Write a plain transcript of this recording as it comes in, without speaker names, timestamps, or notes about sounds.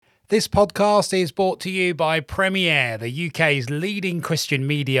This podcast is brought to you by Premier, the UK's leading Christian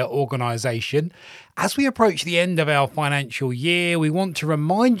media organisation. As we approach the end of our financial year, we want to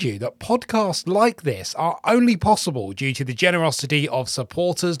remind you that podcasts like this are only possible due to the generosity of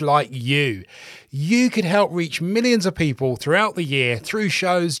supporters like you. You could help reach millions of people throughout the year through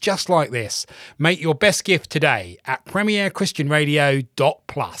shows just like this. Make your best gift today at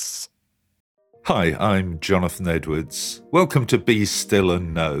premierchristianradio.plus. Hi, I'm Jonathan Edwards. Welcome to Be Still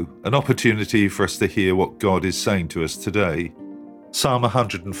and Know, an opportunity for us to hear what God is saying to us today. Psalm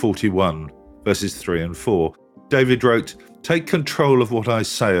 141, verses 3 and 4. David wrote, "Take control of what I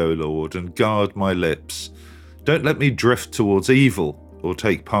say, O Lord, and guard my lips. Don't let me drift towards evil or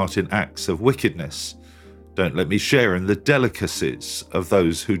take part in acts of wickedness. Don't let me share in the delicacies of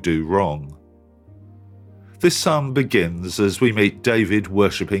those who do wrong." This psalm begins as we meet David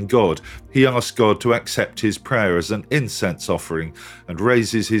worshipping God. He asks God to accept his prayer as an incense offering and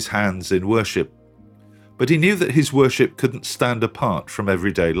raises his hands in worship. But he knew that his worship couldn't stand apart from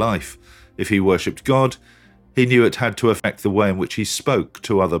everyday life. If he worshipped God, he knew it had to affect the way in which he spoke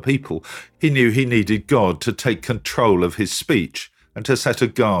to other people. He knew he needed God to take control of his speech and to set a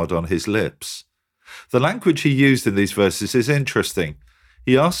guard on his lips. The language he used in these verses is interesting.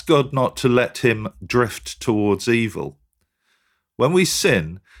 He asked God not to let him drift towards evil. When we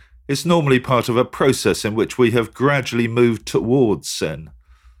sin, it's normally part of a process in which we have gradually moved towards sin.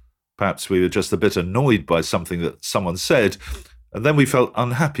 Perhaps we were just a bit annoyed by something that someone said, and then we felt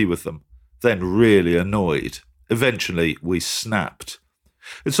unhappy with them, then really annoyed. Eventually, we snapped.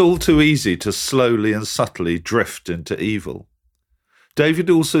 It's all too easy to slowly and subtly drift into evil.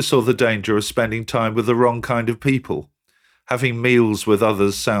 David also saw the danger of spending time with the wrong kind of people. Having meals with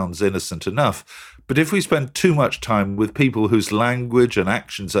others sounds innocent enough, but if we spend too much time with people whose language and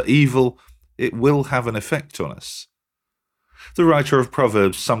actions are evil, it will have an effect on us. The writer of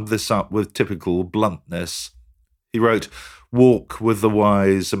Proverbs summed this up with typical bluntness. He wrote, "Walk with the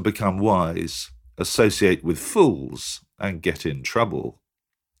wise and become wise. Associate with fools and get in trouble."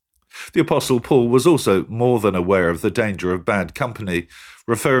 The Apostle Paul was also more than aware of the danger of bad company.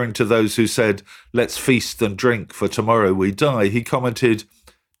 Referring to those who said, "Let's feast and drink, for tomorrow we die," he commented,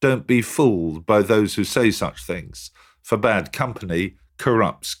 "Don't be fooled by those who say such things, for bad company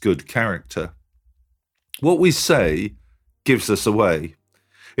corrupts good character." What we say gives us away.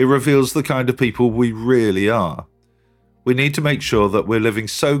 It reveals the kind of people we really are. We need to make sure that we're living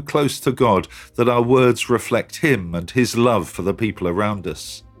so close to God that our words reflect Him and His love for the people around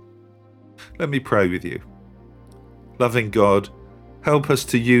us. Let me pray with you. Loving God, help us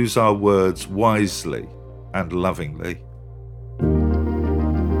to use our words wisely and lovingly.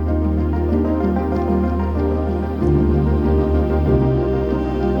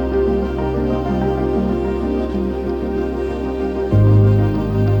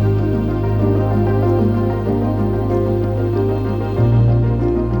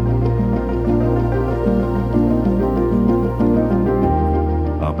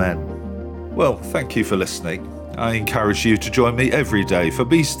 Amen. Well, thank you for listening. I encourage you to join me every day for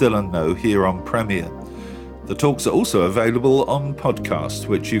Be Still and Know here on Premier. The talks are also available on podcast,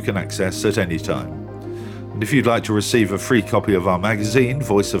 which you can access at any time. And if you'd like to receive a free copy of our magazine,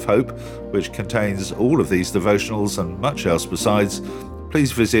 Voice of Hope, which contains all of these devotionals and much else besides,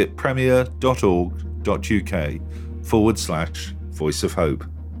 please visit premier.org.uk/Voice of Hope.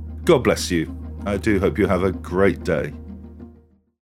 God bless you. I do hope you have a great day.